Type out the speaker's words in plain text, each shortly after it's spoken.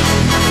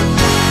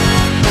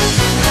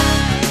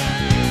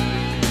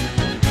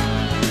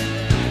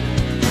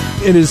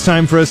It is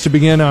time for us to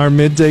begin our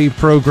midday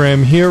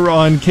program here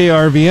on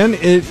KRVN.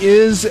 It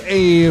is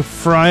a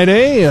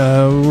Friday,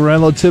 a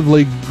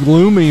relatively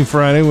gloomy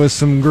Friday with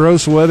some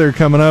gross weather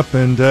coming up,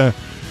 and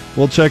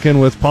we'll check in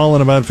with Paul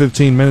in about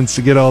 15 minutes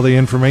to get all the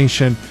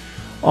information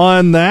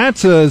on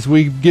that as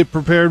we get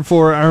prepared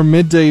for our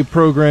midday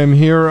program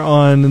here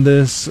on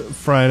this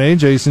Friday.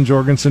 Jason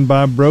Jorgensen,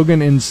 Bob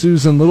Brogan, and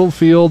Susan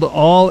Littlefield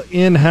all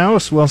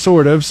in-house. Well,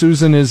 sort of.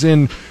 Susan is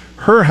in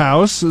her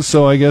house,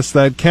 so I guess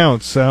that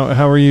counts.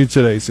 How are you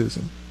today,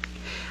 Susan?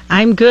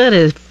 I'm good.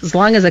 As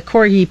long as a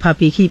corgi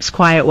puppy keeps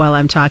quiet while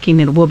I'm talking,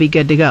 it will be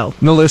good to go.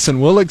 No,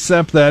 listen, we'll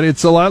accept that.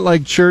 It's a lot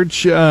like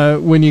church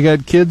when you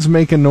got kids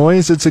making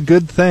noise. It's a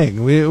good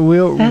thing.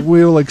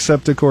 We'll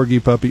accept a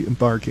corgi puppy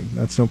barking.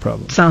 That's no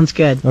problem. Sounds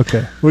good.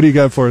 Okay. What do you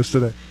got for us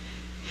today?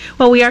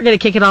 Well, we are going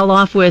to kick it all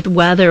off with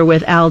weather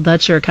with Al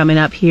Dutcher coming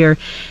up here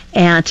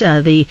at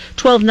the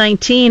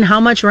 12:19. How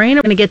much rain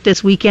are we going to get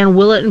this weekend?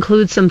 Will it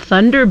include some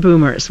thunder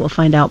boomers? We'll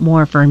find out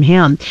more from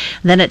him.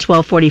 Then at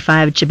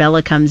 12:45,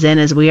 Chabela comes in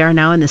as we are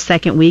now in the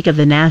second week of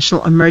the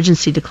national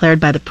emergency declared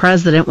by the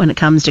president when it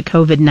comes to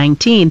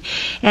COVID-19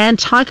 and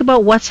talk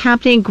about what's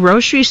happening in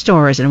grocery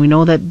stores. And we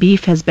know that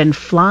beef has been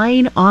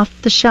flying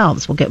off the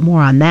shelves. We'll get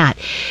more on that.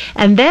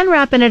 And then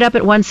wrapping it up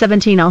at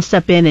 1:17, I'll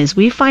step in as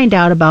we find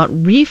out about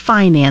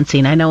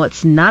refinancing. I know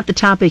it's not the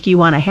topic you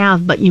want to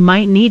have, but you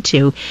might need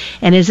to.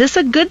 And is this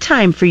a good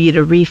time for you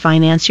to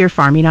refinance your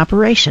farming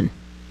operation?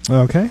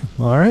 Okay.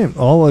 All right.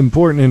 All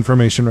important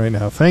information right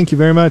now. Thank you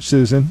very much,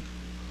 Susan.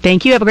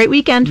 Thank you. Have a great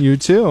weekend. You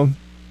too.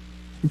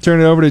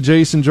 Turn it over to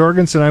Jason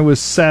Jorgensen. I was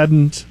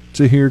saddened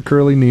to hear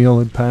Curly Neal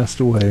had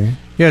passed away.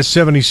 Yeah,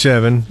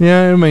 77.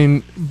 Yeah, I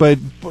mean, but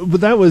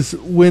that was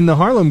when the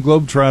Harlem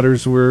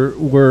Globetrotters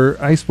were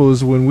I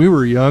suppose, when we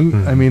were young.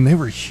 Mm-hmm. I mean, they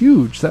were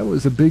huge. That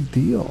was a big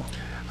deal.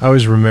 I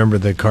always remember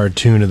the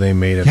cartoon they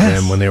made of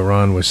them when they were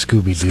on with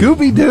Scooby-Doo.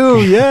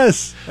 Scooby-Doo,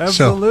 yes,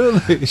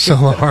 absolutely. So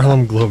the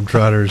Harlem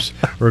Globetrotters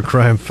were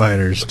crime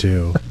fighters,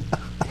 too.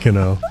 You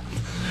know,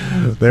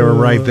 they were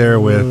right there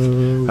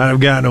with, I'd have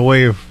gotten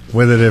away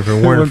with it if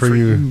it weren't for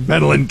you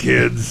meddling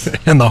kids.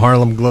 And the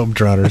Harlem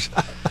Globetrotters.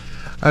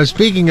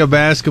 Speaking of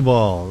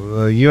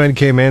basketball,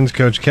 UNK men's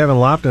coach Kevin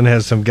Lofton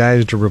has some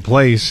guys to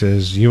replace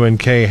as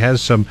UNK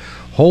has some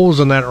holes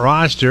on that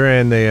roster,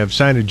 and they have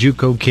signed a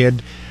JUCO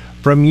kid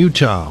from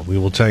Utah. We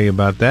will tell you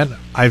about that.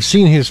 I've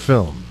seen his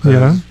film.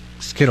 Yeah.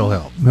 This kid will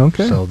help.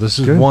 Okay. So this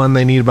is one.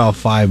 They need about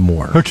 5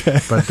 more.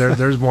 Okay. But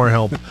there's more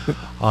help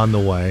on the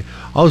way.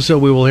 Also,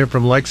 we will hear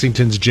from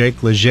Lexington's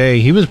Jake Leger.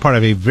 He was part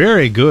of a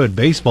very good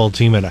baseball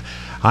team at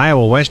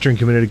Iowa Western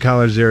Community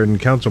College there in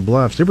Council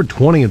Bluffs. They were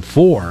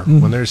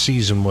 20-4 when their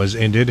season was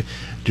ended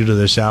due to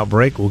this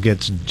outbreak. We'll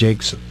get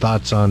Jake's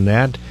thoughts on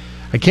that.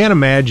 I can't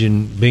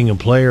imagine being a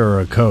player or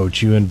a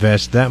coach. You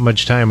invest that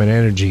much time and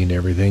energy and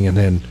everything, and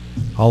then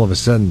all of a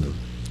sudden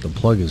the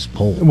plug is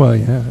pulled. Well,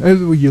 yeah.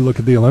 You look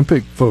at the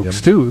Olympic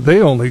folks, too.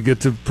 They only get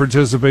to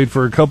participate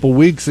for a couple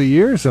weeks a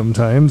year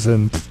sometimes.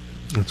 And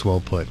that's well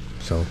put.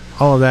 So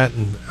all of that,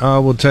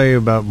 and we'll tell you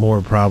about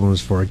more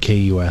problems for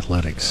KU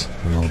athletics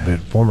in a little bit.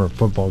 Former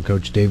football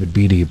coach David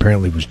Beatty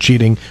apparently was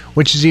cheating,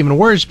 which is even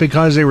worse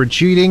because they were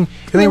cheating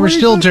and they were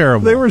still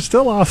terrible. They were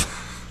still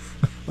off.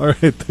 All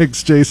right,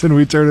 thanks, Jason.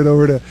 We turn it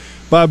over to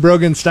Bob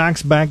Brogan.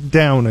 Stocks back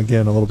down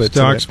again a little bit.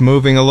 Stocks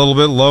moving a little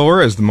bit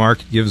lower as the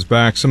market gives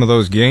back some of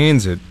those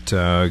gains it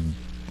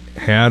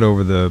had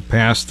over the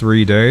past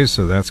 3 days,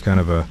 so that's kind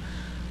of a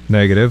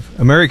negative.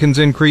 Americans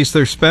increased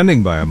their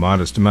spending by a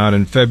modest amount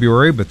in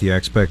February, but the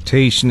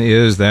expectation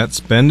is that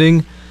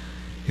spending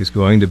is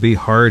going to be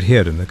hard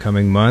hit in the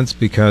coming months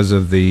because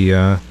of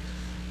the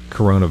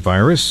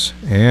coronavirus.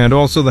 And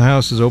also the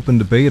House has opened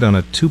debate on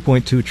a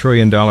 $2.2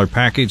 trillion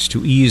package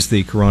to ease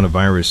the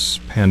coronavirus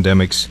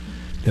pandemic's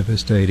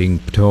devastating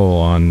toll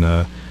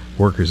on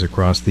workers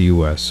across the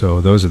U.S.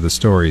 So those are the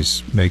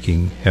stories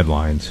making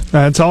headlines.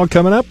 That's all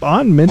coming up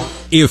on Mid.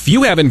 If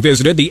you haven't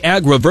visited the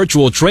Agra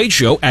Virtual Trade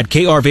Show at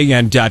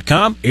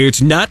krvn.com,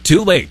 it's not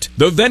too late.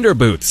 The vendor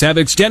booths have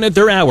extended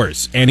their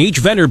hours, and each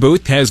vendor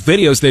booth has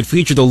videos that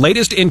feature the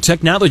latest in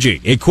technology,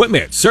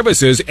 equipment,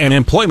 services, and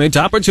employment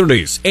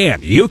opportunities.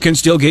 And you can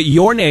still get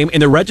your name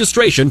in the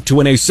registration to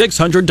win a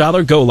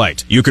 $600 Go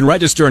Light. You can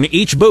register in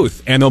each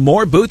booth, and the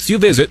more booths you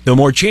visit, the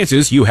more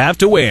chances you have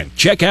to win.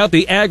 Check out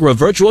the Agra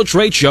Virtual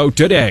Trade Show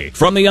today.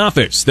 From the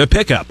office, the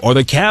pickup, or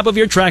the cab of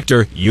your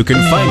tractor, you can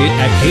find it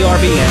at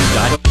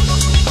krvn.com.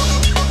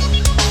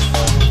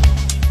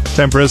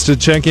 Time for us to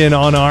check in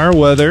on our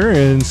weather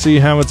and see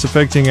how it's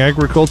affecting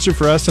agriculture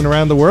for us and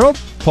around the world.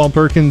 Paul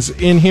Perkins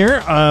in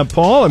here.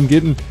 Paul,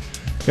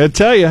 gotta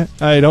tell you,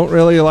 I don't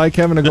really like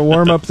having to go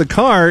warm up the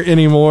car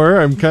anymore.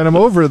 I'm kind of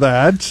over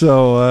that,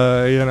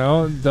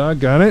 so,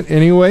 doggone it.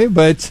 Anyway,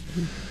 but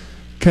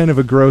kind of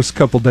a gross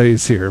couple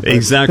days here.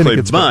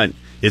 Exactly, but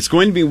It's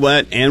going to be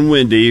wet and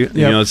windy. You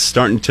know, it's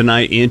starting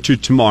tonight into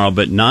tomorrow,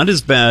 but not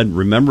as bad.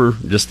 Remember,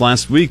 just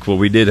last week, what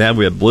we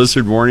had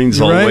blizzard warnings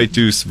all the way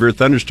to severe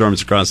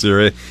thunderstorms across the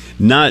area.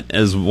 Not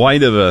as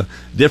wide of a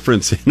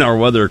difference in our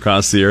weather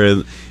across the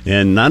area,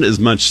 and not as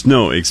much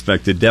snow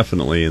expected,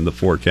 definitely, in the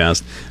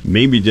forecast.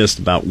 Maybe just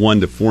about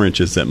 1 to 4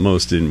 inches at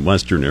most in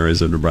western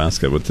areas of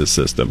Nebraska with this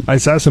system. I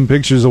saw some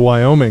pictures of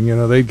Wyoming. You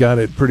know, they've got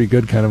it pretty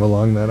good kind of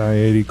along that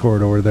I-80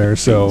 corridor there.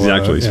 So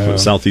exactly.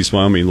 Southeast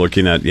Wyoming,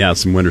 looking at,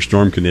 some winter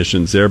storm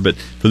conditions there. But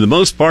for the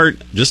most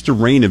part, just a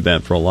rain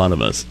event for a lot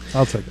of us.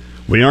 I'll take it.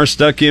 We are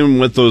stuck in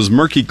with those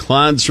murky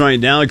clouds right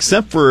now,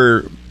 except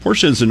for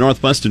portions of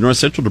northwest and north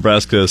central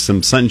Nebraska,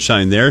 some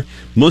sunshine there.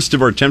 Most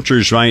of our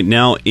temperatures right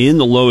now in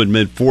the low and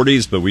mid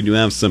 40s, but we do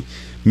have some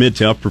mid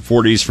to upper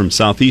 40s from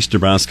southeast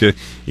Nebraska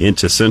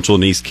into central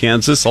and east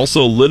Kansas.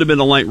 Also a little bit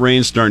of light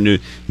rain starting to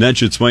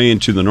nudge its way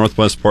into the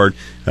northwest part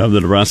of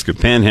the Nebraska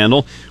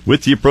Panhandle.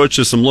 With the approach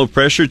of some low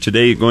pressure,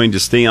 today going to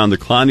stay on the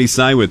cloudy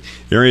side with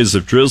areas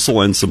of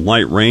drizzle and some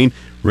light rain.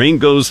 Rain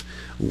goes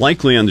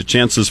likely on the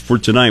chances for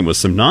tonight with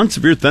some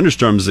non-severe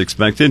thunderstorms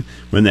expected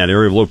when that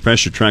area of low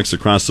pressure tracks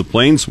across the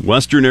plains.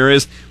 Western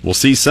areas will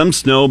see some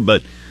snow,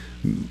 but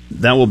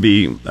that will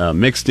be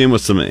mixed in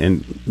with some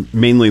and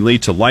mainly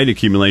lead to light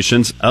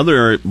accumulations.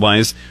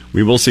 Otherwise,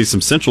 we will see some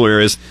central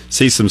areas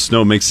see some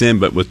snow mix in,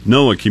 but with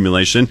no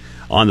accumulation.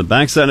 On the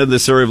backside of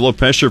this area of low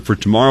pressure for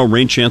tomorrow,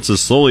 rain chances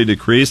slowly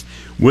decrease.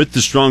 With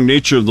the strong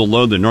nature of the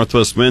low, the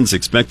northwest winds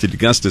expected to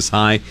gust as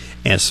high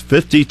as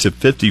 50 to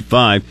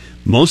 55.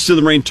 Most of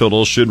the rain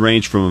total should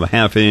range from a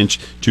half inch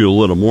to a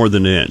little more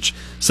than an inch.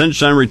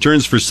 Sunshine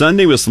returns for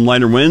Sunday with some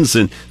lighter winds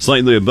and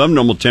slightly above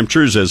normal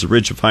temperatures as a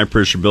ridge of high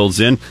pressure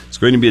builds in. It's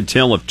going to be a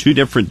tale of 2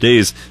 different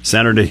days,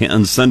 Saturday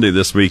and Sunday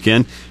this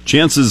weekend.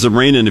 Chances of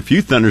rain and a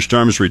few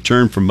thunderstorms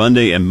return for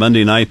Monday and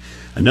Monday night.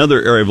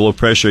 Another area of low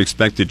pressure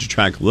expected to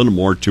track a little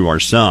more to our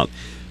south.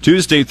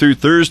 Tuesday through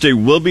Thursday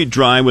will be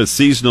dry with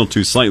seasonal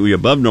to slightly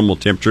above normal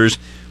temperatures.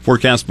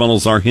 Forecast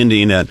models are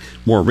hinting at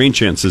more rain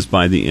chances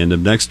by the end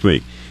of next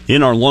week.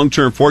 In our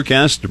long-term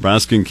forecast,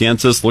 Nebraska and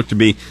Kansas look to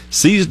be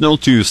seasonal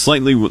to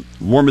slightly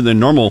warmer than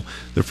normal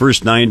the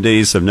first 9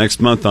 days of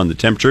next month on the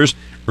temperatures.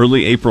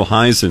 Early April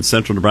highs in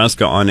central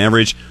Nebraska on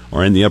average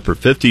are in the upper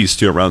 50s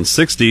to around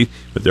 60,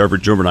 with the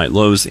average overnight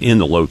lows in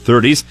the low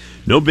 30s.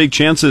 No big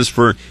chances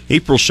for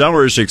April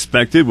showers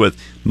expected, with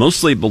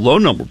mostly below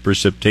normal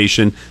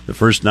precipitation the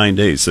first 9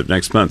 days of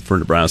next month for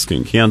Nebraska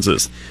and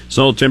Kansas.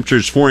 Soil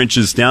temperatures 4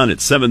 inches down at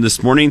 7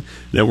 this morning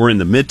that were in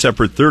the mid to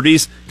upper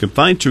 30s,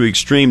 confined to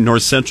extreme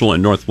north central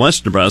and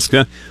northwest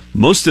Nebraska.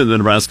 Most of the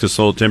Nebraska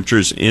soil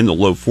temperatures in the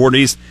low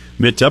 40s,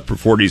 mid to upper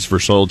 40s for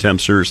soil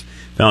temperatures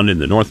found in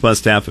the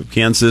northwest half of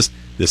Kansas.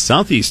 The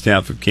southeast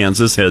half of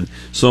Kansas had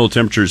soil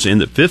temperatures in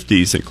the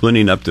 50s,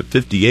 including up to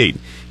 58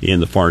 in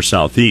the far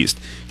southeast.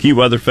 Key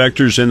weather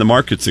factors in the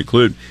markets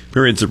include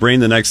periods of rain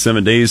the next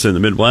 7 days in the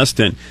Midwest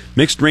and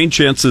mixed rain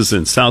chances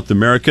in South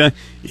America.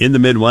 In the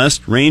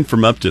Midwest, rain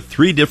from up to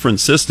 3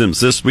 different systems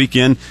this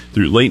weekend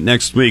through late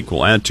next week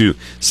will add to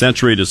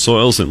saturated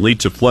soils and lead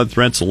to flood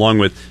threats along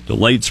with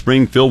delayed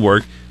spring field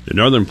work. The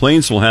northern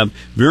plains will have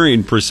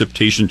varying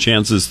precipitation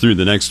chances through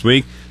the next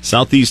week.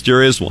 Southeast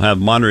areas will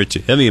have moderate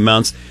to heavy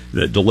amounts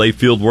that delay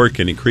field work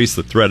and increase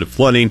the threat of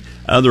flooding.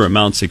 Other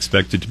amounts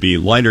expected to be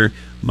lighter.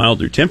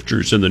 Milder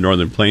temperatures in the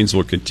northern plains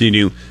will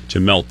continue to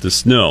melt the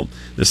snow.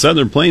 The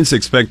southern plains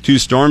expect 2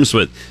 storms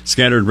with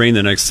scattered rain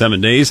the next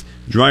 7 days.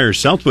 Drier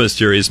southwest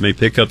areas may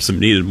pick up some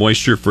needed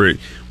moisture for a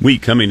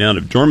week coming out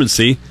of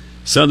dormancy.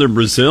 Southern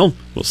Brazil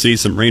will see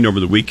some rain over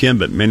the weekend,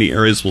 but many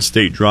areas will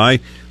stay dry,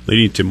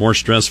 leading to more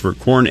stress for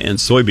corn and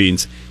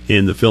soybeans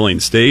in the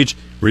filling stage.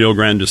 Rio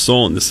Grande do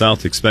Sul in the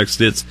south expects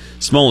its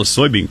smallest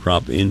soybean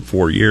crop in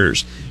 4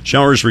 years.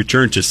 Showers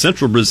return to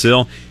central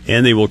Brazil,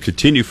 and they will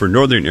continue for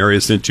northern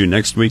areas into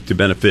next week to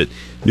benefit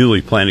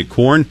newly planted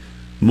corn.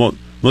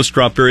 Most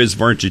crop areas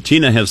of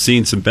Argentina have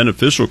seen some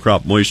beneficial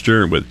crop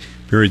moisture, with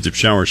periods of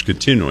showers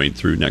continuing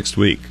through next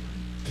week.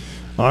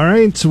 All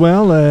right,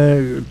 well,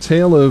 a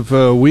tale of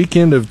a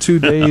weekend of 2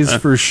 days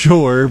for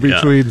sure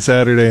between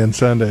Saturday and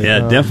Sunday.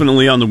 Yeah,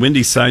 definitely on the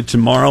windy side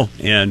tomorrow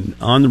and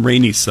on the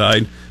rainy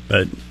side,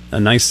 but a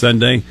nice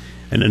Sunday.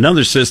 And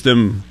another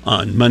system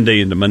on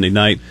Monday into Monday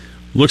night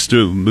looks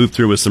to move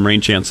through with some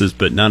rain chances,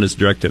 but not as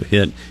direct a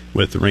hit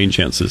with the rain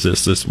chances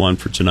as this one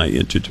for tonight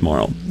into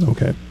tomorrow.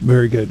 Okay,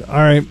 very good. All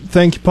right,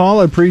 thank you, Paul.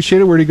 I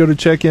appreciate it. Where do you go to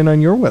check in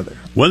on your weather?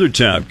 Weather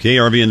tab,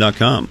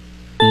 krvn.com.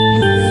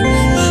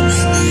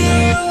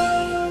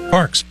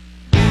 Parks.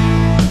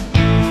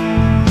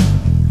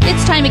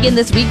 It's time again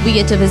this week. We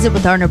get to visit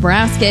with our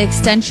Nebraska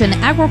Extension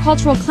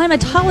agricultural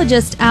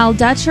climatologist, Al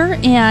Dutcher.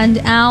 And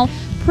Al,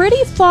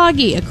 pretty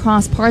foggy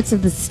across parts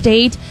of the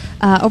state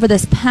over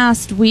this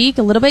past week.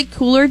 A little bit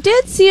cooler.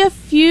 Did see a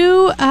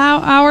few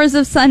hours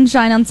of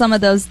sunshine on some of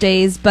those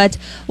days. But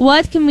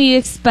what can we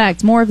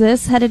expect? More of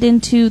this headed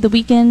into the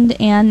weekend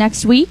and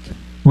next week?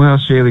 Well,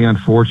 Shaylee,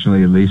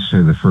 unfortunately, at least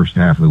the first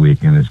half of the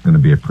weekend, it's going to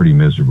be a pretty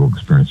miserable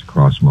experience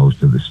across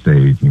most of the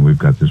state. We've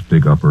got this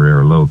big upper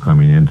air low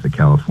coming into the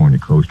California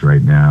coast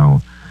right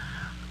now.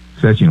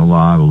 fetching a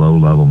lot of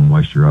low-level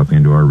moisture up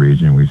into our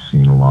region. We've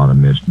seen a lot of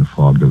mist and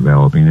fog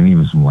developing, and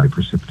even some light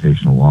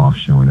precipitation aloft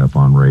showing up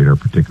on radar,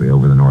 particularly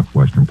over the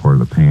northwestern part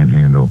of the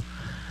Panhandle.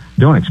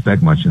 Don't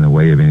expect much in the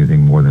way of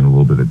anything more than a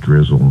little bit of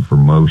drizzle for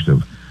most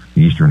of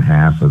the eastern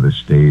half of the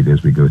state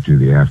as we go through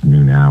the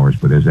afternoon hours.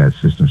 But as that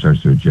system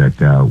starts to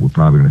eject out, we're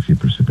probably going to see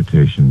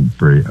precipitation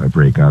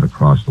break out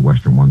across the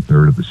western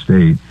one-third of the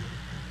state.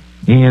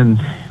 And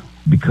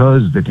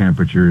because the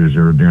temperatures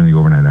are during the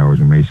overnight hours,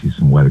 we may see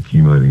some wet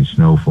accumulating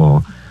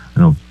snowfall. I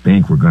don't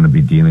think we're going to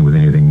be dealing with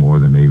anything more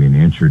than maybe an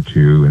inch or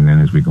two. And then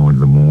as we go into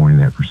the morning,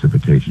 that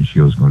precipitation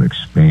shield is going to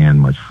expand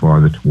much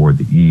farther toward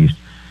the east.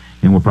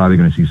 And we're probably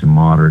going to see some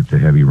moderate to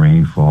heavy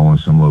rainfall in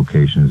some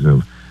locations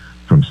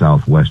from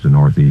southwest to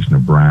northeast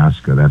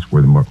Nebraska. That's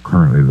where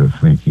currently the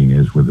thinking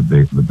is with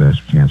the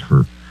best chance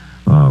for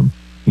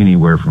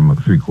anywhere from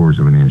 3/4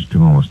 of an inch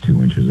to almost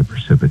 2 inches of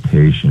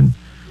precipitation.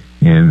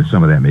 And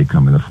some of that may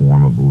come in the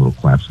form of a little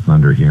claps of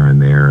thunder here and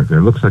there.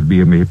 There looks like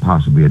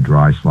possibly a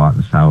dry slot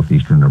in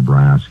southeastern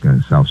Nebraska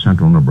and south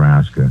central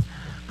Nebraska.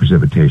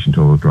 Precipitation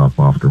total drop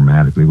off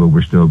dramatically, but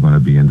we're still going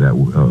to be in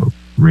that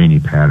rainy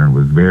pattern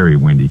with very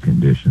windy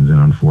conditions. And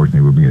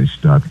unfortunately, we're being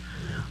stuck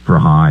for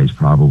highs,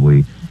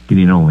 probably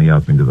getting only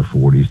up into the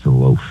 40s to the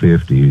low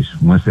 50s.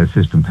 Once that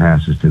system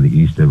passes to the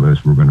east of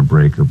us, we're going to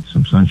break up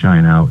some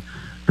sunshine out,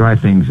 dry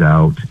things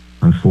out.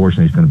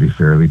 Unfortunately, it's going to be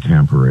fairly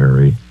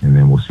temporary, and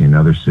then we'll see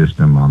another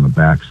system on the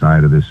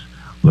backside of this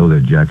low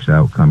that ejects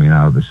out coming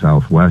out of the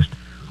southwest.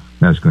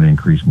 That's going to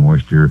increase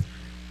moisture.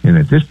 And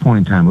at this point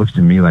in time, it looks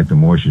to me like the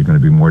moisture is going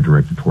to be more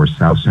directed towards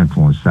south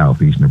central and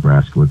southeast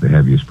Nebraska with the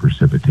heaviest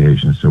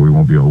precipitation, so we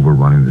won't be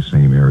overrunning the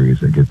same areas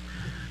that get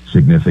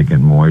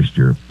significant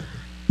moisture.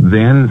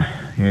 Then,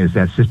 as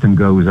that system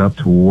goes up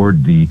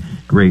toward the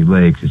Great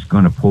Lakes, it's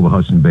going to pull the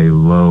Hudson Bay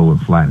low and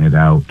flatten it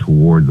out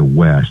toward the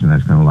west, and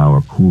that's going to allow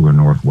a cooler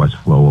northwest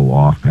flow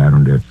aloft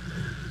pattern to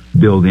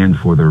build in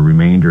for the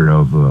remainder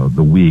of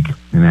the week,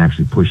 and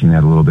actually pushing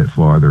that a little bit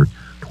farther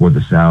toward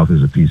the south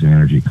as a piece of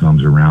energy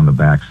comes around the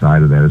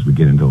backside of that as we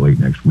get into late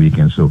next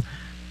weekend. So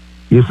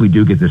if we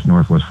do get this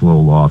northwest flow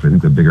aloft, I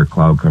think the bigger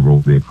cloud cover will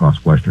be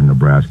across western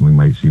Nebraska. We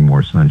might see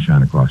more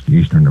sunshine across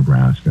eastern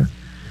Nebraska.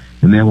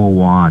 And then we'll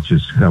watch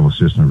as several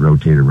systems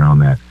rotate around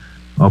that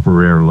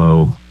upper air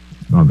low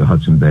of the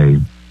Hudson Bay,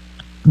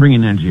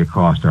 bringing energy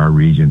across our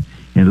region.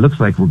 And it looks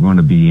like we're going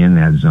to be in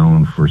that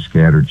zone for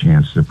scattered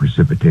chances of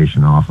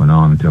precipitation off and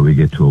on until we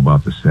get to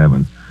about the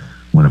 7th,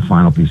 when a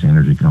final piece of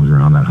energy comes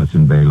around that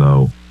Hudson Bay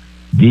low,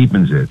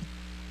 deepens it,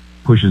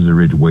 pushes the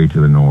ridge way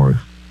to the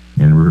north.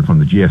 And from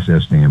the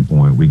GSS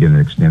standpoint, we get an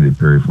extended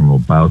period from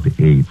about the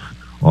 8th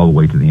all the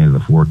way to the end of the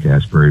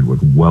forecast period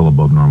with well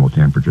above normal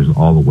temperatures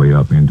all the way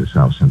up into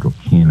south central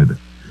Canada.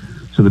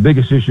 So the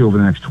biggest issue over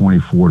the next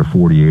 24 to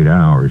 48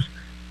 hours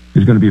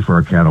is going to be for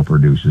our cattle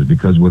producers,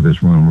 because with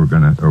this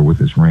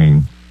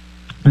rain,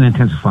 an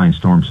intensifying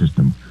storm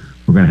system,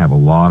 we're going to have a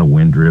lot of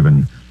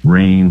wind-driven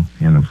rain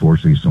and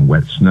unfortunately some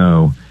wet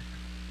snow,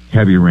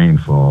 heavy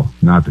rainfall,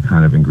 not the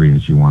kind of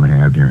ingredients you want to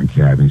have during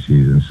calving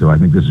season. So I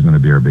think this is going to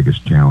be our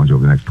biggest challenge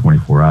over the next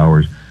 24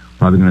 hours.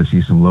 Probably going to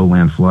see some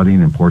lowland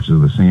flooding in portions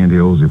of the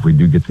Sandhills if we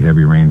do get the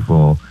heavy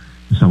rainfall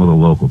in some of the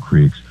local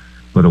creeks.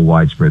 But a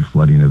widespread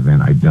flooding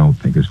event I don't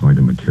think is going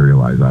to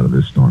materialize out of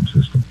this storm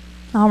system.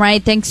 All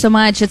right, thanks so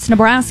much. It's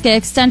Nebraska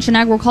Extension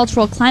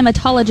agricultural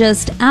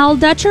climatologist Al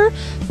Dutcher.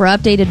 For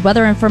updated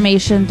weather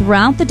information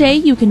throughout the day,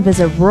 you can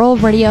visit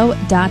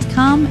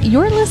ruralradio.com.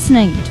 You're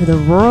listening to the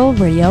Rural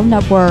Radio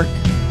Network.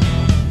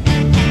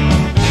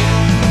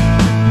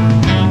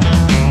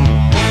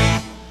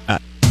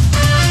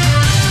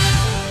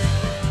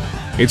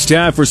 It's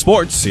time for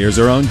sports. Here's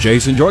our own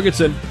Jason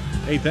Jorgensen.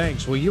 Hey,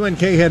 thanks. Well, UNK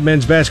head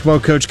men's basketball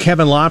coach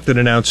Kevin Lofton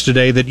announced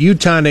today that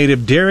Utah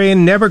native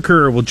Darian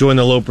Neverker will join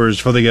the Lopers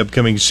for the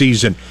upcoming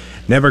season.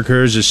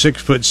 Neverker is a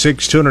 6'6",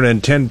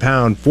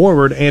 210-pound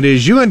forward and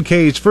is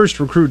UNK's first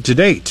recruit to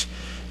date.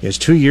 He has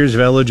 2 years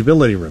of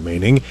eligibility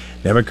remaining.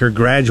 Neverker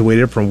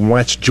graduated from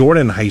West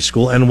Jordan High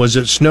School and was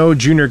at Snow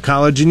Junior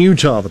College in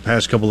Utah the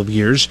past couple of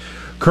years.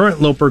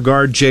 Current Loper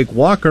guard Jake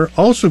Walker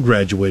also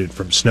graduated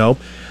from Snow.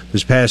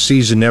 This past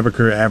season,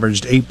 Neverker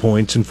averaged 8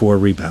 points and 4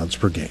 rebounds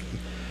per game.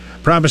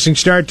 Promising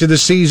start to the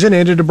season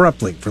ended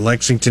abruptly for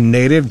Lexington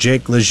native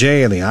Jake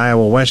Leger and the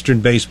Iowa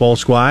Western baseball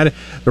squad.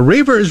 The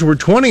Reavers were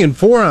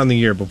 20-4 on the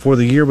year before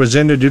the year was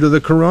ended due to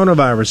the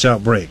coronavirus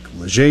outbreak.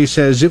 Leger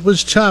says it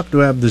was tough to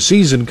have the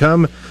season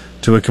come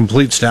to a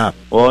complete stop.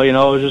 Well, it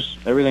was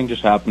everything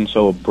just happened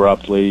so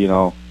abruptly. We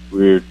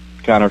were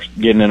kind of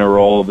getting in a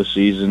roll of the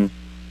season,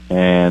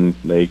 and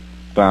they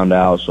found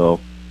out,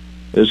 so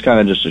it was kind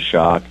of just a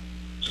shock.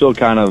 Still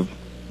kind of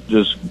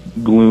just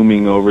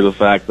glooming over the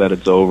fact that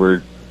it's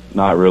over.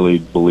 Not really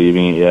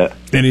believing it yet.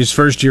 In his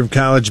first year of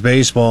college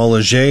baseball,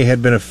 Leger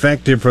had been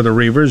effective for the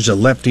Reavers. A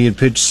lefty had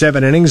pitched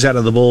 7 innings out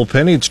of the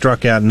bullpen. He'd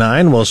struck out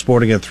 9 while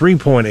sporting a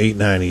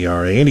 3.89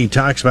 ERA, and he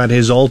talks about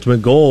his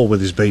ultimate goal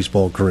with his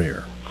baseball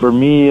career. For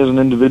me as an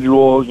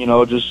individual,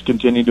 just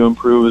continue to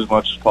improve as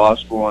much as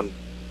possible and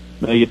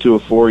make it to a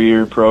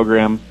 4-year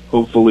program,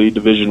 hopefully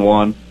Division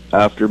I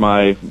after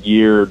my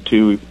year or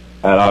two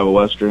at Iowa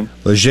Western.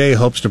 Leger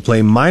hopes to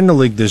play minor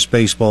league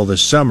baseball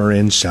this summer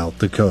in South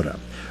Dakota.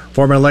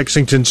 Former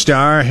Lexington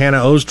star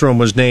Hannah Ostrom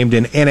was named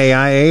an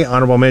NAIA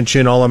Honorable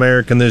Mention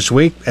All-American this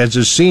week. As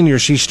a senior,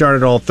 she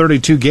started all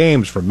 32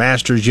 games for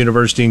Masters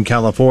University in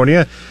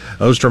California.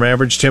 Ostrom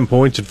averaged 10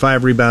 points and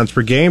 5 rebounds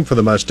per game for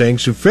the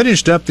Mustangs, who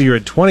finished up the year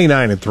at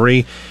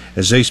 29-3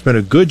 as they spent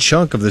a good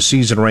chunk of the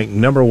season ranked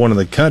number 1 in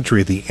the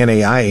country at the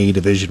NAIA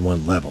Division I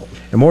level.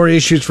 And more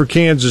issues for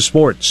Kansas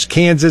sports.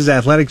 Kansas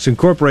Athletics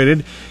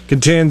Incorporated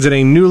contends in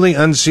a newly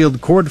unsealed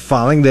court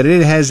filing that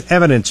it has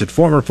evidence that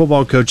former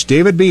football coach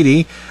David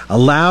Beatty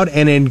allowed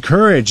and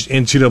encouraged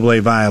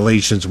NCAA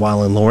violations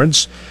while in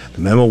Lawrence.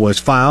 The memo was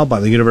filed by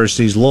the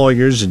university's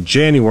lawyers in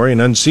January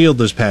and unsealed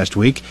this past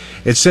week.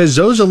 It says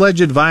those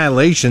alleged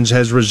violations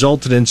has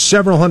resulted in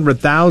several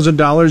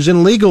 $100,000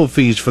 in legal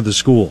fees for the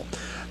school.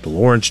 The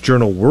Lawrence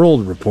Journal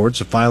World reports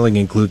the filing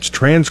includes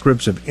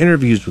transcripts of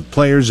interviews with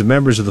players and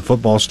members of the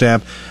football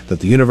staff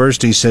that the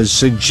university says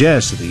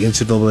suggests that the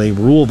NCAA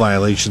rule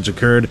violations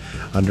occurred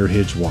under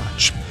his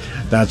watch.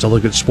 That's a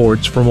look at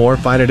sports. For more,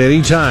 find it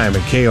anytime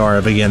at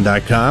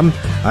krvn.com.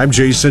 I'm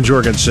Jason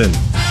Jorgensen.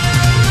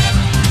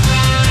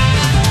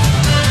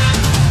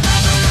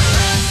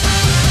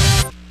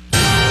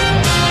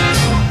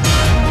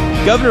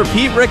 Governor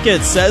Pete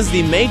Ricketts says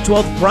the May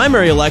 12th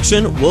primary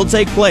election will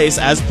take place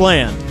as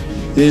planned.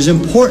 It is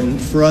important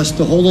for us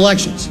to hold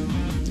elections.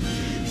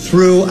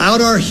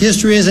 Throughout our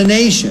history as a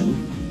nation,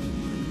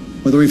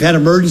 whether we've had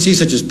emergencies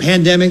such as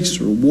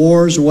pandemics or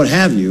wars or what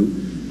have you,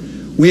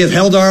 we have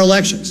held our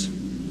elections.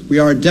 We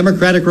are a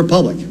democratic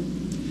republic.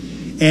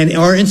 And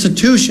our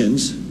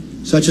institutions,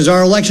 such as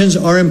our elections,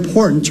 are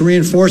important to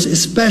reinforce,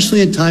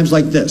 especially at times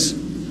like this.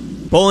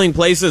 Polling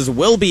places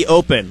will be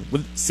open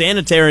with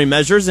sanitary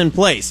measures in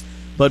place,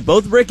 but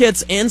both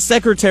Ricketts and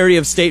Secretary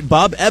of State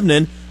Bob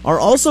Ebnen are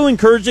also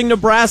encouraging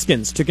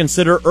Nebraskans to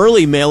consider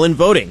early mail-in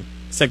voting.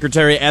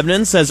 Secretary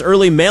Ebnen says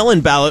early mail-in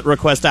ballot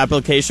request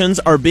applications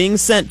are being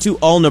sent to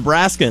all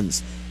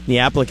Nebraskans. The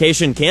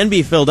application can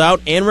be filled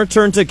out and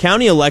returned to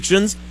county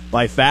elections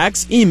by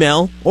fax,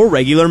 email, or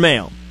regular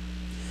mail.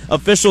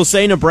 Officials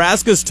say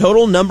Nebraska's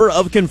total number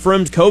of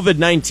confirmed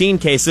COVID-19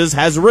 cases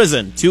has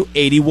risen to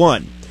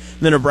 81.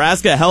 The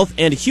Nebraska Health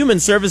and Human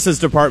Services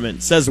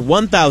Department says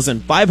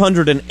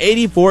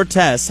 1,584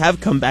 tests have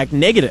come back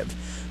negative.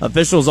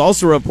 Officials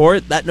also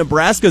report that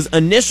Nebraska's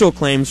initial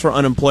claims for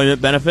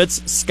unemployment benefits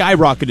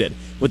skyrocketed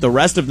with the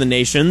rest of the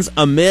nation's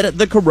amid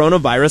the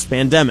coronavirus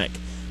pandemic.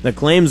 The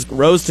claims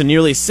rose to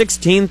nearly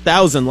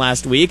 16,000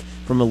 last week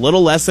from a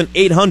little less than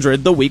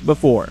 800 the week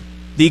before.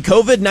 The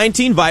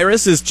COVID-19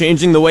 virus is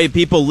changing the way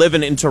people live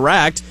and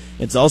interact.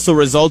 It's also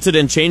resulted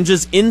in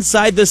changes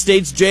inside the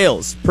state's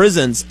jails,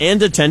 prisons,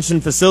 and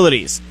detention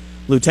facilities.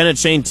 Lieutenant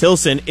Shane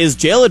Tilson is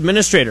jail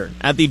administrator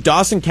at the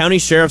Dawson County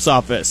Sheriff's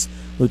Office.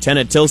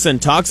 Lieutenant Tilson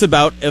talks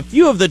about a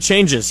few of the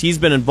changes he's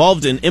been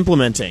involved in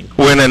implementing.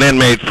 When an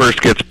inmate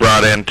first gets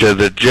brought into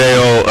the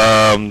jail,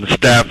 the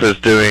staff is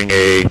doing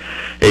a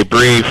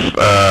brief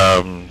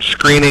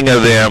screening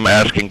of them,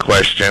 asking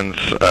questions,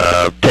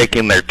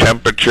 taking their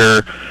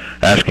temperature,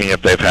 asking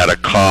if they've had a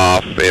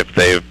cough, if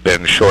they've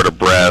been short of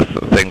breath,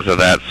 things of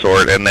that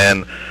sort. And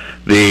then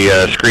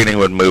the screening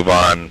would move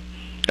on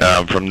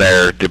from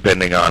there,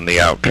 depending on the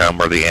outcome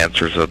or the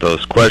answers of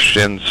those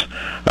questions.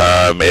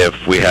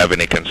 If we have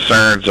any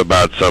concerns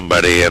about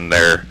somebody and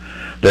their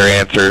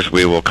answers,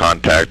 we will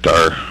contact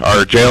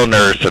our jail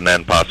nurse and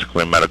then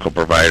possibly a medical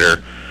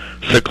provider,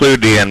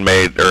 seclude the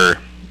inmate or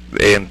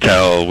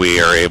until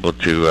we are able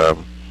to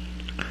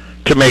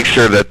make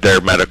sure that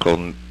their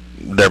medical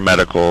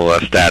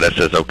status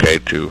is okay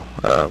to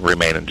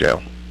remain in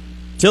jail.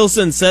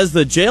 Tilson says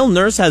the jail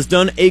nurse has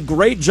done a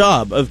great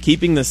job of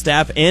keeping the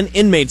staff and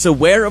inmates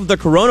aware of the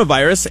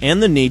coronavirus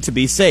and the need to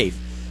be safe.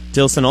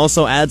 Tilson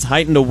also adds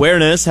heightened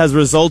awareness has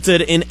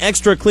resulted in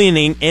extra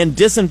cleaning and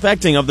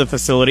disinfecting of the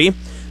facility.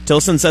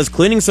 Tilson says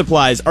cleaning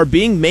supplies are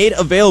being made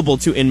available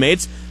to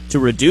inmates to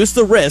reduce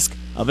the risk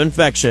of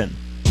infection.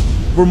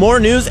 For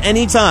more news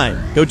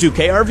anytime, go to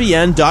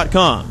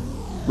krvn.com.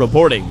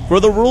 Reporting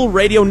for the Rural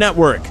Radio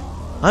Network,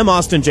 I'm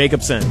Austin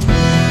Jacobson.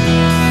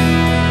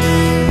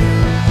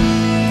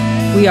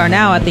 We are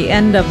now at the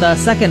end of the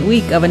second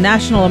week of a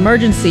national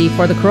emergency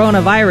for the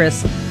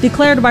coronavirus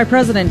declared by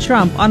President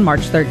Trump on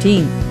March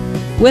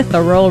 13th. With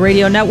the Rural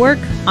Radio Network,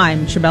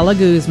 I'm Chabela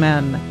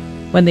Guzman.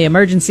 When the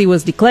emergency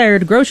was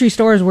declared, grocery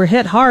stores were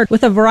hit hard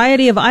with a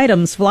variety of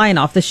items flying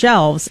off the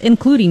shelves,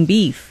 including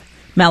beef.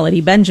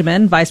 Melody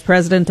Benjamin, Vice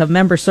President of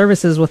Member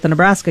Services with the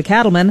Nebraska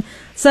Cattlemen,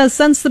 says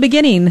since the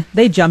beginning,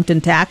 they jumped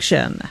into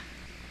action.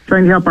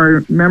 Trying to help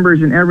our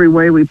members in every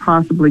way we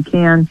possibly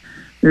can.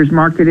 There's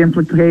market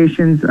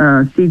implications,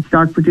 seed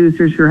stock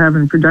producers who are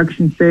having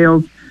production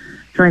sales,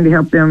 trying to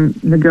help them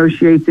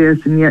negotiate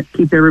this and yet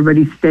keep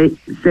everybody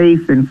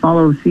safe and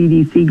follow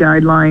CDC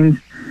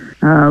guidelines.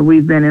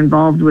 We've been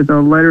involved with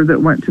a letter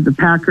that went to the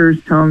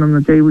packers telling them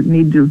that they would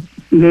need to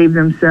behave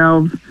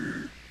themselves.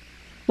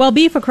 While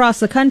beef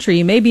across the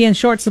country may be in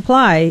short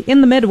supply,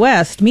 in the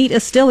Midwest, meat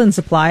is still in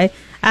supply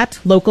at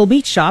local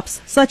meat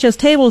shops such as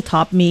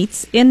Tabletop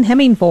Meats in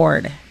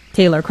Hemmingford.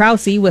 Taylor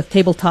Krause with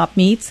Tabletop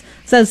Meats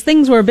says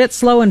things were a bit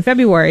slow in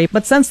February,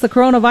 but since the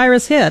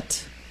coronavirus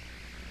hit,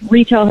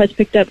 retail has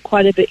picked up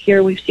quite a bit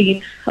here. We've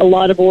seen a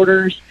lot of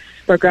orders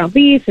for ground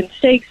beef and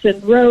steaks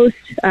and roast.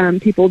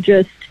 People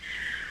just,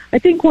 I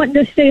think, wanting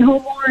to stay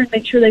home more and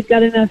make sure they've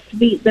got enough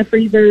meat in the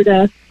freezer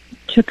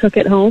to cook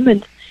at home.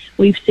 And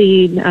we've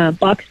seen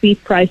box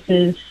beef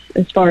prices,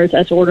 as far as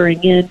us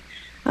ordering in,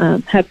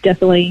 have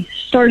definitely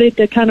started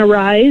to kind of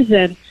rise.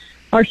 And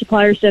our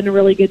suppliers done a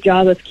really good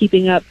job of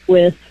keeping up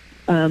with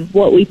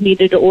what we've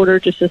needed to order.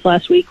 Just this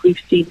last week, we've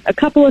seen a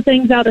couple of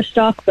things out of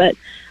stock, but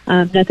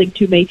nothing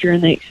too major,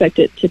 and they expect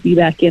it to be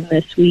back in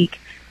this week.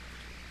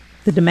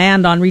 The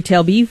demand on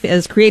retail beef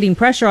is creating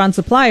pressure on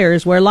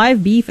suppliers where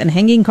live beef and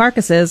hanging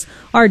carcasses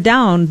are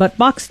down, but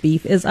boxed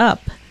beef is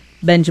up.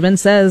 Benjamin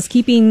says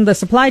keeping the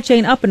supply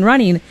chain up and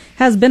running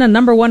has been a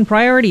number one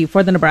priority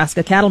for the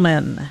Nebraska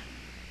cattlemen.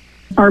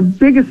 Our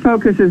biggest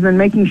focus is in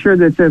making sure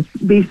that the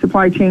beef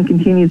supply chain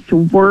continues to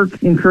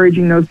work,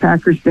 encouraging those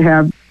packers to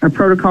have a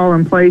protocol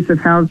in place of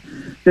how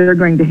they're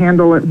going to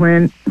handle it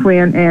when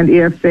and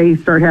if they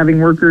start having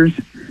workers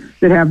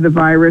that have the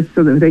virus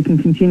so that they can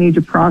continue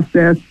to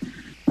process.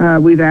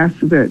 We've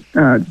asked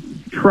that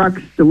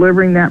trucks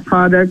delivering that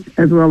product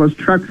as well as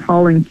trucks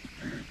hauling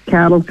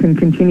cattle can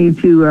continue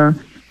to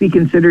be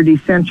considered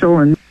essential,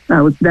 and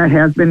that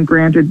has been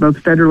granted both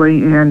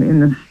federally and in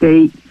the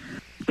state.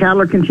 Cattle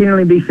are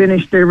continually be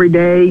finished every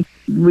day.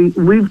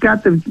 We've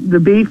got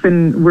the beef,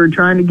 and we're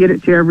trying to get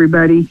it to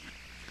everybody.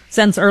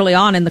 Since early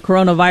on in the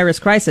coronavirus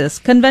crisis,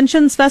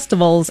 conventions,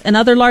 festivals, and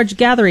other large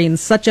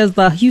gatherings such as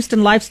the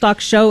Houston Livestock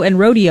Show and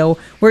Rodeo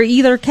were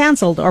either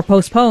canceled or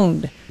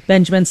postponed.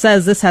 Benjamin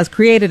says this has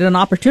created an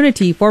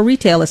opportunity for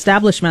retail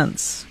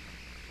establishments.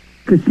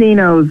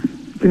 Casinos,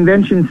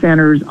 convention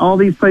centers, all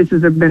these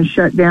places have been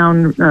shut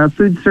down.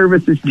 Food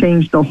service has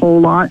changed a whole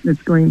lot.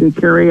 It's going to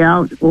carry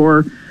out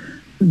or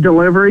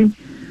delivery.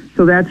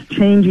 So that's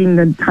changing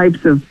the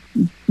types of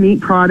meat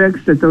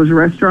products that those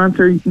restaurants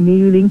are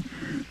needing.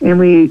 And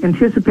we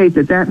anticipate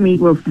that meat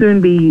will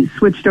soon be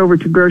switched over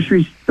to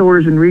grocery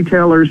stores and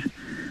retailers.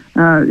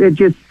 It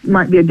just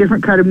might be a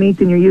different cut of meat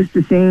than you're used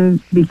to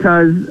seeing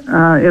because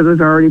it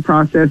was already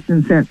processed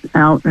and sent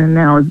out, and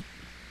now it's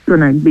going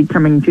to be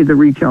coming to the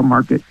retail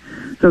market.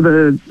 So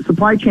the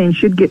supply chain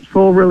should get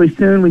full really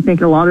soon. We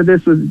think a lot of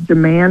this was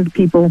demand,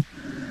 people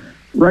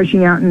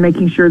rushing out and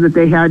making sure that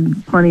they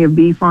had plenty of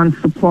beef in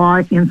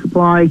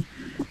supply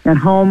at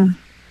home.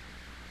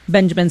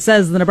 Benjamin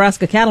says the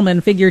Nebraska cattlemen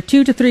figure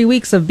 2 to 3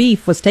 weeks of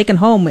beef was taken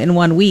home in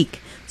 1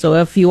 week. So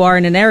if you are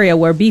in an area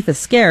where beef is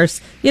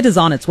scarce, it is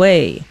on its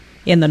way.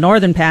 In the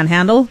northern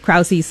panhandle,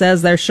 Krause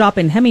says their shop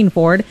in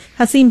Hemmingford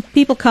has seen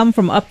people come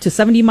from up to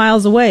 70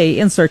 miles away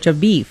in search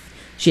of beef.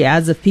 She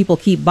adds if people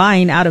keep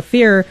buying out of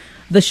fear,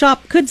 the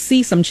shop could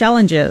see some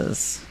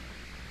challenges.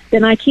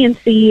 Then I can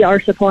see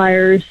our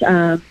suppliers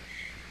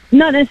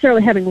not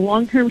necessarily having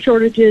long-term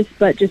shortages,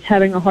 but just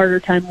having a harder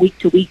time week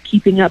to week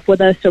keeping up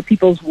with us. So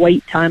people's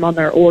wait time on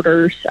their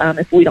orders,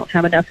 if we don't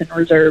have enough in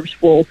reserves,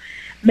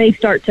 may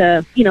start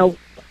to,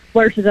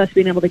 versus us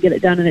being able to get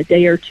it done in a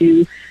day or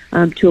two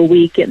to a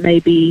week, it may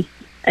be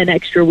an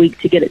extra week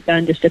to get it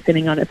done, just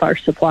depending on if our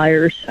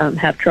suppliers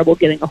have trouble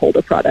getting a hold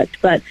of product.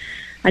 But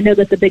I know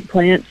that the big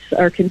plants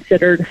are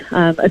considered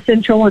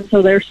essential, and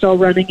so they're still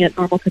running at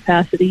normal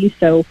capacity.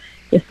 So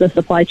if the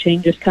supply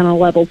chain just kind of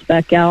levels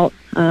back out,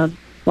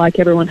 like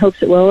everyone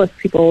hopes it will, if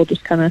people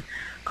just kind of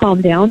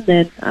calm down,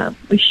 then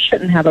we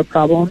shouldn't have a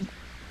problem.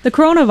 The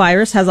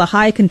coronavirus has a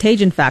high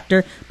contagion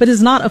factor, but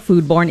is not a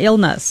foodborne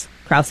illness.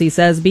 Krause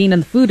says being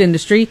in the food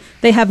industry,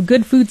 they have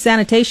good food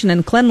sanitation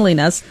and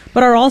cleanliness,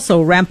 but are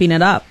also ramping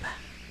it up.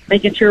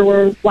 Making sure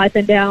we're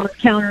wiping down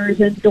counters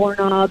and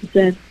doorknobs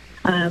and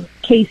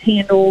case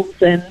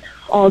handles and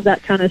all of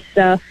that kind of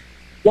stuff,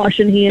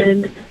 washing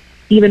hands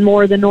even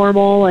more than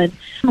normal, and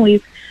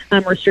we've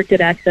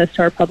restricted access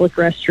to our public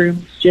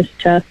restrooms just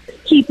to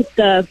keep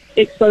the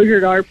exposure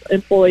to our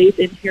employees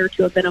in here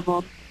to a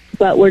minimum.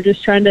 But we're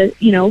just trying to,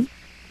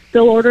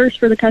 fill orders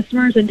for the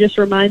customers and just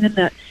remind them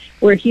that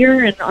we're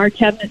here and our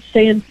cabinet's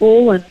staying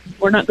full and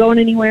we're not going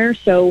anywhere.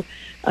 So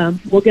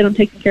we'll get them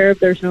taken care of.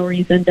 There's no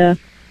reason to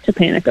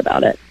panic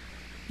about it.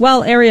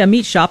 While area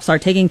meat shops are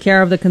taking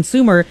care of the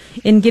consumer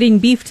in getting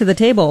beef to the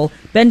table,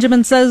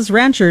 Benjamin says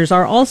ranchers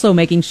are also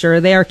making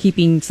sure they are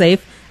keeping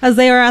safe as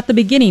they are at the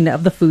beginning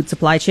of the food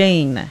supply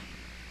chain.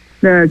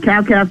 The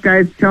cow-calf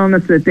guys telling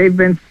us that they've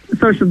been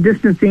social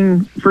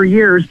distancing for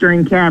years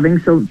during calving,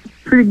 so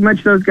pretty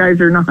much those guys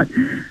are not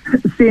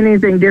seeing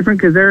anything different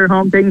because they're at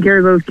home taking care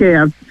of those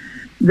calves.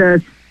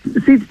 The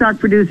seed stock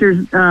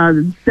producers,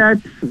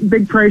 that's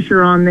big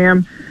pressure on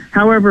them.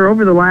 However,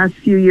 over the last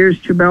few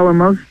years, Chabela,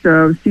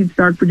 most seed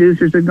stock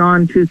producers have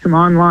gone to some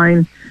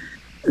online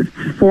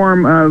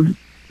form of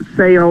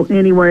sale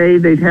anyway.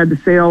 They've had the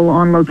sale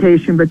on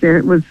location, but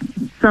there was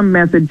some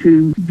method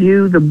to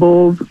view the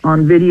bulls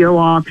on video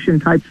auction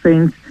type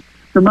things.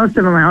 So most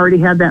of them already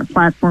had that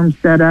platform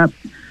set up.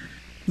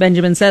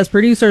 Benjamin says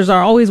producers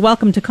are always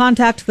welcome to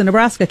contact the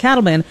Nebraska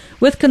Cattlemen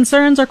with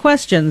concerns or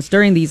questions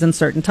during these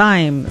uncertain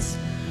times.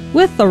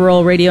 With the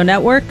Rural Radio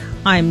Network,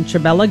 I'm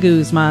Chabela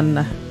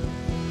Guzman.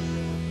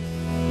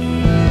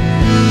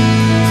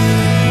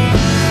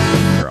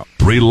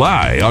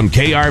 Rely on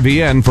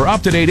KRVN for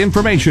up-to-date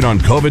information on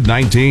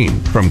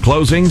COVID-19. From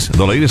closings,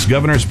 the latest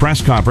governor's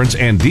press conference,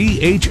 and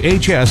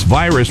DHHS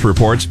virus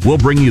reports, we'll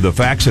bring you the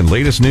facts and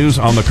latest news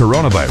on the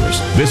coronavirus.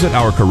 Visit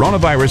our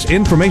coronavirus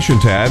information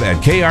tab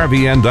at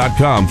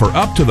krvn.com for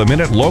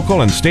up-to-the-minute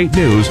local and state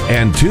news,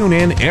 and tune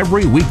in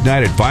every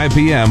weeknight at 5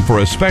 p.m. for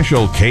a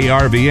special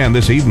KRVN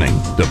this evening.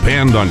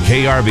 Depend on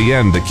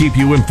KRVN to keep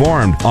you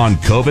informed on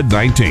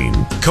COVID-19.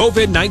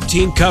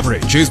 COVID-19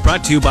 coverage is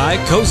brought to you by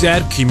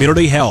Cozad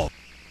Community Health.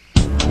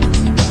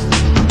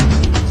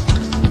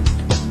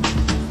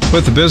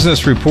 With the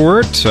business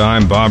report,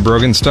 I'm Bob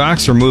Brogan.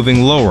 Stocks are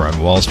moving lower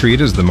on Wall Street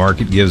as the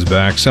market gives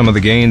back some of the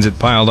gains it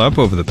piled up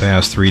over the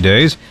past 3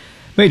 days.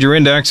 Major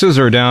indexes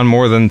are down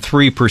more than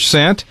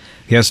 3%.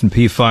 The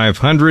S&P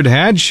 500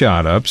 had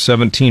shot up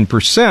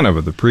 17% over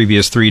the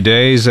previous 3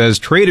 days as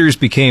traders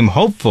became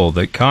hopeful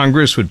that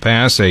Congress would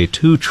pass a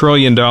 $2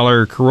 trillion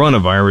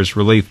coronavirus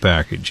relief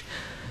package.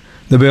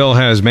 The bill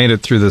has made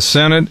it through the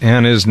Senate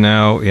and is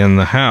now in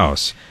the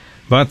House.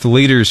 But the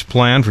leader's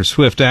plan for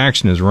swift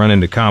action has run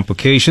into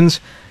complications.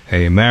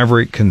 A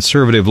maverick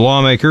conservative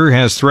lawmaker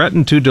has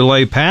threatened to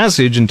delay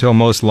passage until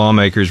most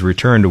lawmakers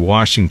return to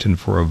Washington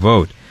for a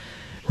vote.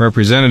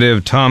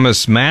 Representative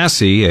Thomas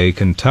Massie, a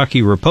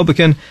Kentucky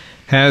Republican,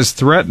 has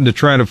threatened to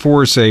try to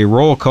force a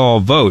roll call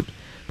vote.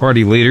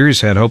 Party leaders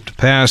had hoped to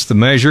pass the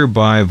measure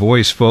by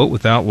voice vote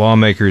without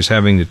lawmakers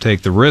having to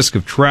take the risk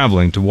of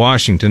traveling to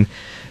Washington.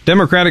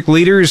 Democratic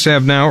leaders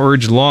have now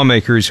urged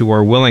lawmakers who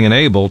are willing and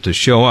able to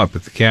show up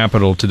at the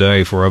Capitol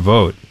today for a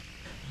vote.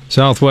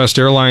 Southwest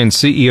Airlines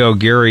CEO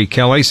Gary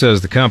Kelly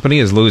says the company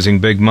is losing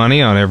big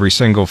money on every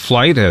single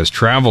flight as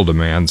travel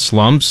demand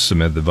slumps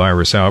amid the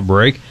virus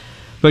outbreak.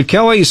 But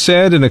Kelly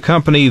said in a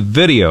company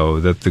video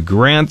that the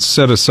grants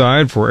set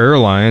aside for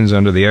airlines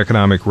under the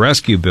economic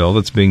rescue bill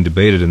that's being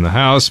debated in the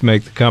House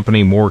make the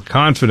company more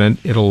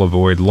confident it'll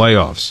avoid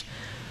layoffs.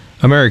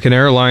 American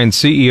Airlines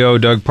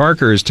CEO Doug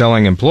Parker is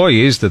telling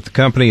employees that the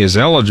company is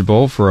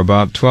eligible for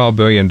about $12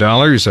 billion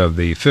of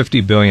the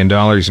 $50 billion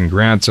in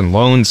grants and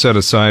loans set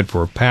aside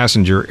for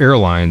passenger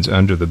airlines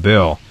under the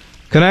bill.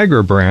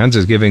 Conagra Brands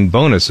is giving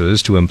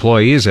bonuses to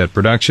employees at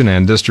production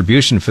and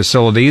distribution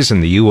facilities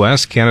in the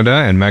U.S., Canada,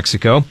 and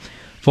Mexico.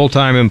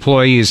 Full-time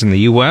employees in the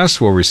U.S.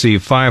 will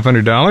receive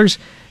 $500,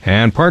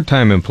 and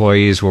part-time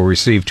employees will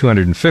receive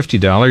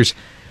 $250,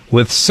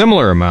 with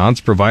similar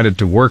amounts provided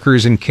to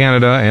workers in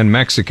Canada and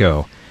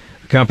Mexico.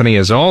 The company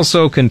is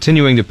also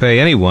continuing to pay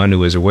anyone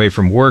who is away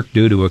from work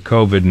due to a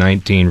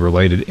COVID-19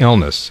 related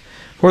illness.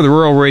 For the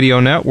Rural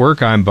Radio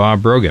Network, I'm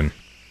Bob Brogan.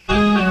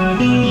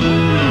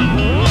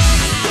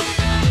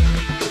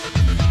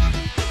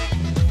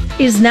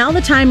 Is now the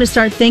time to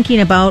start thinking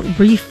about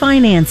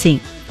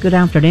refinancing. Good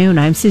afternoon.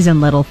 I'm Susan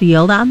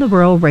Littlefield on the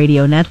Rural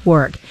Radio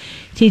Network.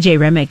 TJ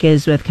Remick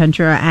is with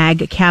Contura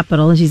Ag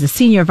Capital, and she's a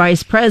senior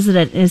vice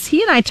president. As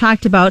he and I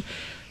talked about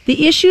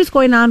the issues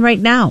going on right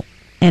now,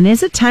 and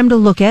is it time to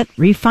look at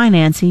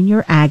refinancing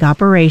your ag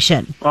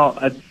operation? Well,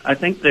 I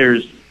think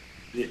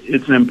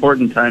it's an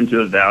important time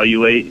to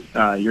evaluate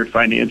your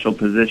financial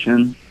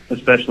position,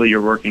 especially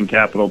your working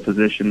capital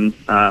position.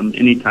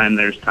 Anytime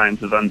there's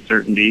times of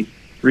uncertainty,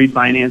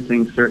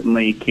 refinancing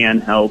certainly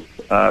can help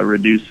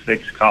reduce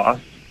fixed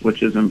costs,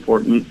 which is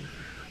important.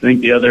 I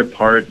think the other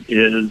part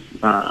is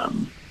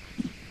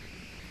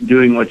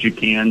doing what you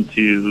can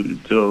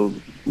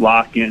to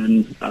lock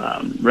in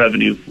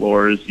revenue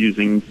floors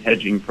using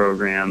hedging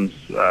programs,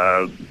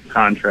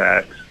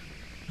 contracts,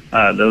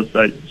 those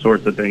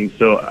sorts of things.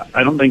 So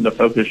I don't think the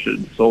focus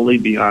should solely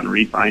be on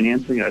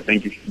refinancing. I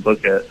think you should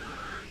look at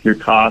your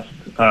cost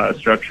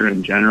structure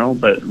in general,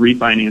 but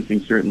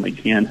refinancing certainly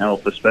can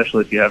help,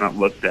 especially if you haven't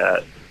looked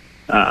at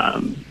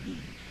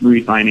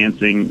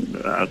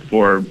refinancing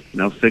for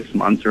 6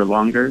 months or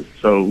longer.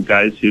 So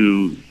guys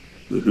who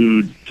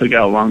took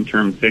out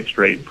long-term fixed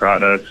rate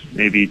products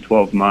maybe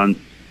 12 months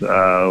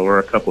or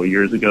a couple of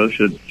years ago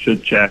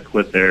should check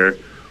with their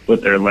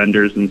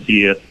lenders and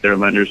see if their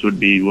lenders would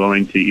be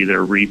willing to either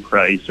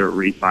reprice or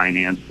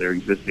refinance their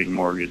existing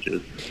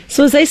mortgages.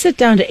 So as they sit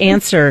down to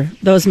answer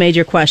those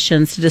major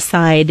questions to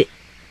decide,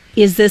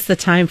 is this the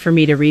time for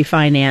me to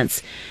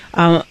refinance?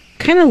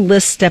 Kind of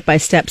list step by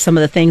step some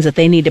of the things that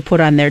they need to put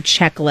on their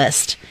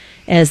checklist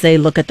as they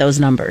look at those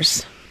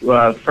numbers.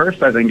 Well,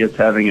 first, I think it's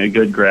having a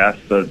good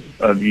grasp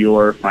of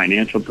your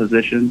financial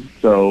position.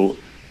 So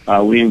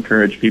we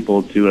encourage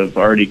people to have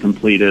already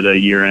completed a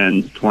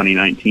year-end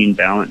 2019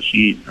 balance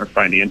sheet or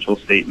financial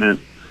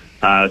statement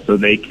so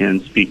they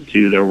can speak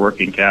to their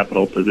working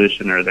capital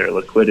position or their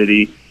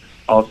liquidity.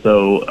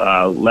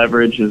 Also,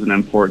 leverage is an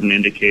important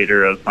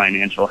indicator of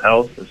financial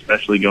health,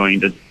 especially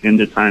going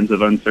into times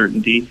of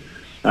uncertainty.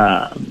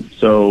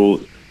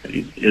 So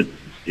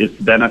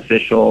it's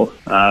beneficial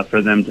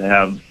for them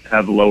to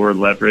have lower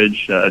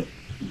leverage.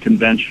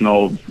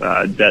 conventional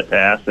debt to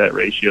asset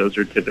ratios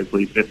are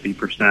typically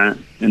 50%,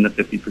 in the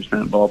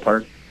 50%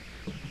 ballpark.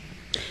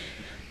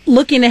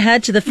 Looking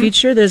ahead to the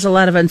future, there's a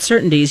lot of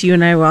uncertainties. You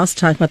and I were also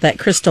talking about that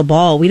crystal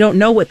ball. We don't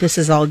know what this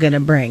is all going to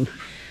bring.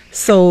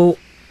 So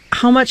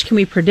how much can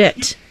we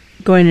predict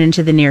going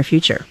into the near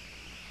future?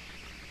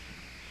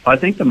 I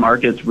think the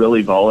market's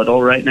really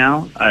volatile right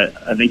now.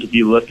 I think if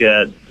you look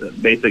at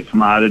basic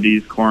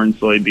commodities, corn,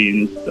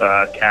 soybeans,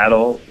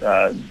 cattle,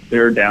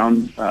 they're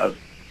down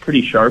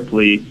pretty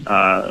sharply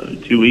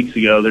 2 weeks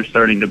ago. They're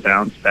starting to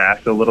bounce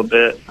back a little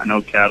bit. I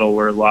know cattle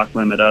were lock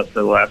limit up for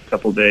the last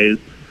couple days.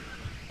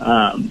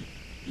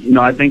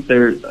 I think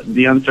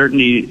the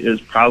uncertainty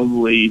is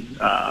probably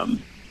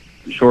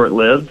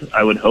short-lived,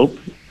 I would hope.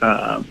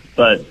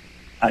 But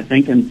I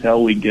think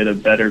until we get a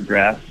better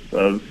grasp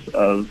of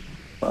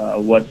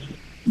what's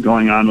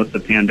going on with the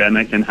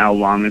pandemic and how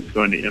long it's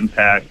going to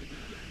impact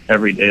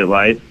everyday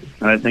life,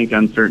 I think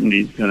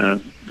uncertainty is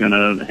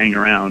gonna hang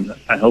around.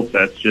 I hope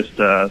that's just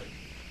in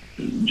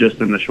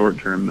the short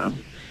term, though.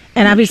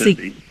 And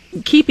obviously,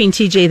 keeping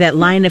TJ that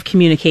line of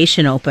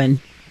communication open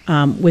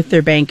with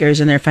their bankers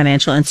and their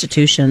financial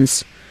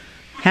institutions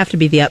have to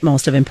be the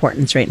utmost of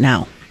importance right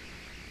now.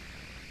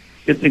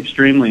 It's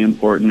extremely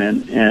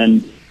important,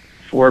 and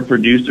for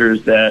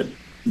producers that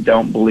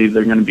don't believe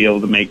they're going to be able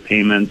to make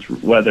payments,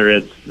 whether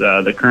it's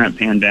the current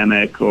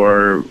pandemic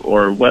or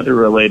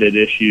weather-related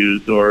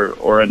issues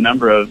or a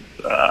number of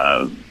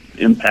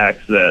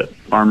impacts that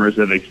farmers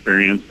have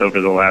experienced over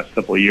the last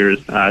couple of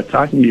years,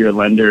 talking to your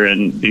lender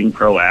and being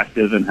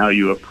proactive in how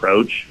you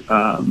approach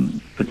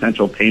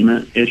potential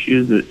payment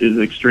issues is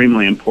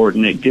extremely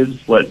important. It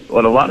gives what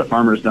a lot of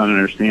farmers don't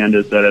understand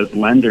is that as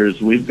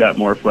lenders, we've got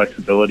more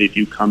flexibility if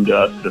you come to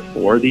us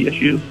before the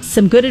issue.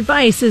 Some good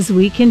advice as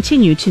we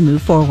continue to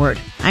move forward.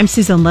 I'm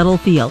Susan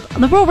Littlefield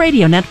on the Rural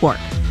Radio Network.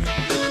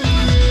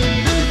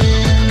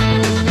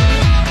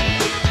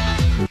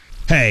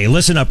 Hey,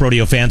 listen up,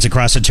 rodeo fans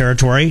across the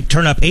territory.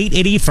 Turn up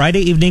 880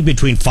 Friday evening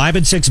between 5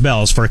 and 6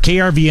 bells for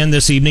KRVN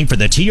this evening for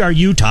the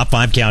TRU Top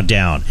 5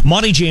 Countdown.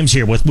 Monty James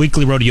here with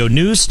weekly rodeo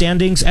news,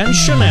 standings, and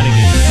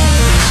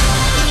shenanigans.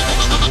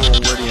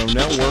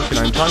 Network, and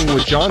I'm talking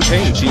with John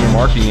Payne, Senior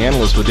Marketing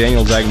Analyst with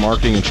Daniels Ag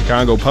Marketing in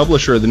Chicago,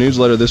 publisher of the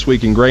newsletter This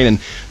Week in Grain. And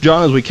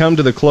John, as we come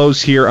to the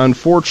close here,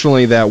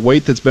 unfortunately, that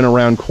weight that's been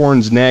around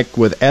corn's neck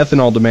with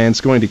ethanol demand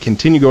is going to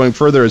continue going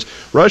further as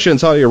Russia and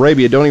Saudi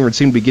Arabia don't even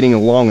seem to be getting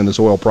along in this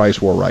oil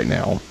price war right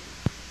now.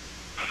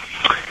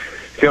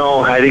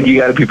 I think you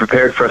got to be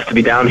prepared for us to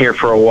be down here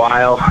for a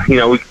while.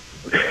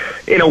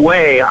 In a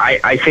way,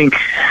 I think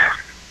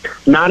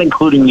not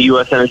including the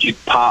U.S.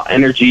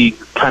 energy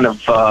kind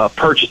of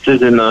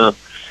purchases in the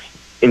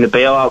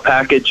bailout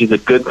package is a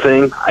good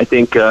thing. I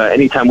think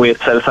anytime we have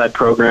set aside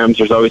programs,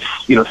 there's always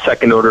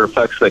second order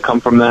effects that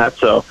come from that.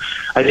 So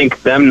I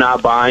think them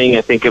not buying,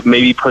 I think it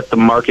maybe put the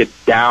market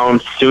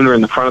down sooner in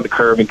the front of the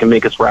curve and can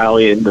make us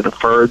rally into the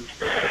deferreds.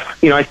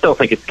 I still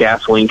think it's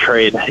gasoline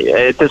trade.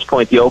 At this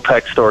point, the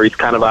OPEC story is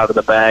kind of out of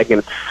the bag,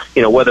 and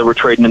whether we're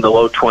trading in the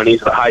low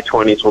 20s or the high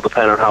 20s will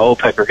depend on how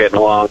OPEC are getting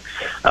along.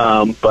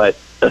 But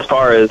as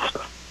far as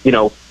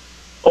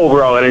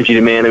overall energy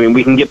demand,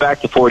 we can get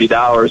back to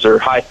 $40 or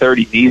high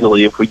 30s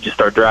easily if we just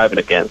start driving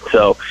again.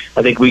 So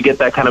I think we get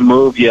that kind of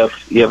move. You have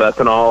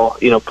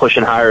ethanol,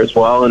 pushing higher as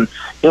well, and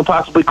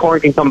possibly corn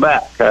can come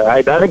back.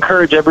 I'd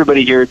encourage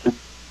everybody here to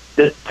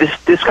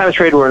this kind of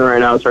trade we're in right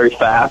now is very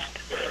fast,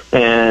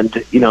 and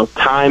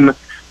time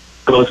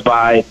goes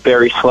by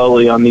very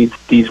slowly on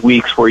these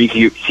weeks where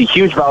you see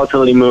huge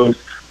volatility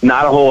moves.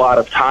 Not a whole lot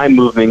of time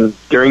moving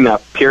during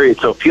that period,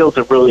 so it feels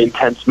a really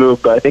intense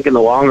move. But I think in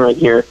the long run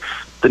here,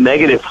 the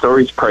negative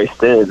story's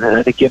priced in, and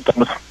I think you have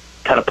to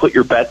kind of put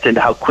your bets into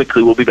how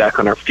quickly we'll be back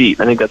on our feet.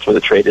 I think that's where the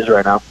trade is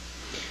right now.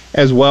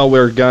 As well,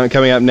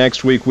 coming up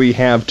next week, we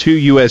have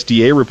 2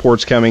 USDA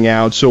reports coming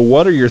out. So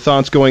what are your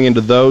thoughts going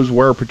into those?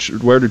 Where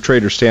do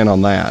traders stand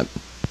on that?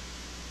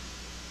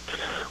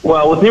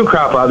 Well, with new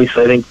crop,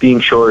 obviously, I think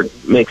being short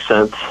makes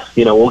sense.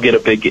 We'll get a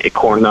big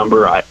corn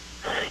number.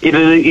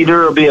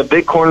 Either it'll be a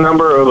big corn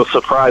number or it'll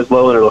surprise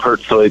low and it'll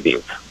hurt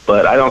soybeans.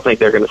 But I don't think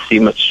they're going to see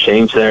much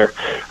change there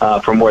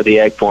from where the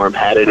Ag Forum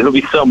had it. It'll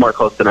be still more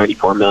close to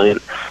 94 million.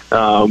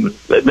 But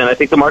then I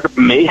think the market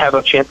may have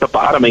a chance of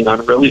bottoming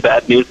on really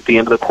bad news at the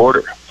end of the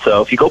quarter.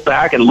 So if you go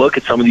back and look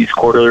at some of these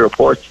quarterly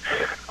reports,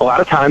 a lot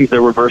of times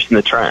they're reversing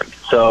the trend.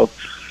 So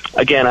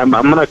again, I'm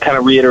going to kind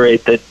of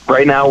reiterate that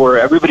right now where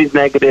everybody's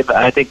negative,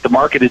 I think the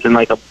market is in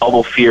like a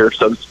bubble fear,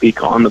 so to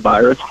speak, on the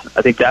virus.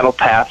 I think that'll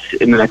pass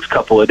in the next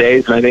couple of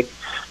days. And I think,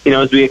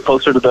 as we get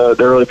closer to the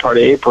early part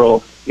of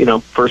April,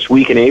 first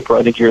week in April,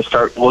 I think you're going to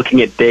start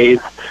looking at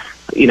days,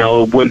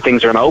 when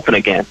things are going to open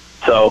again.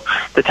 So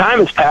the time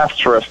has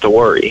passed for us to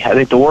worry. I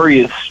think the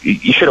worry is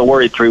you should have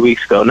worried 3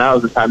 weeks ago. Now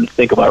is the time to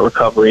think about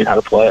recovery and how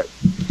to play it.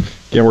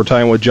 Again, we're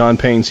talking with John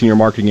Payne, Senior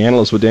Marketing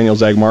Analyst with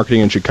Daniels Ag Marketing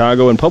in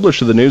Chicago, and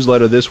publisher of the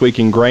newsletter This Week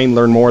in Grain.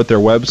 Learn more at their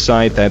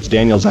website. That's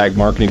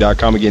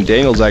danielsagmarketing.com. Again,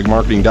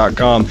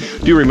 danielsagmarketing.com.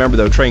 Do remember,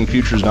 though, trading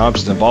futures and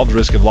options involves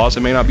risk of loss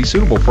and may not be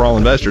suitable for all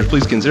investors.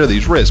 Please consider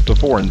these risks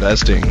before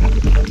investing.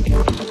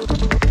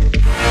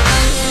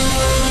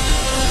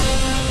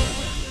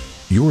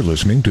 You're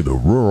listening to the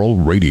Rural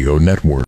Radio Network.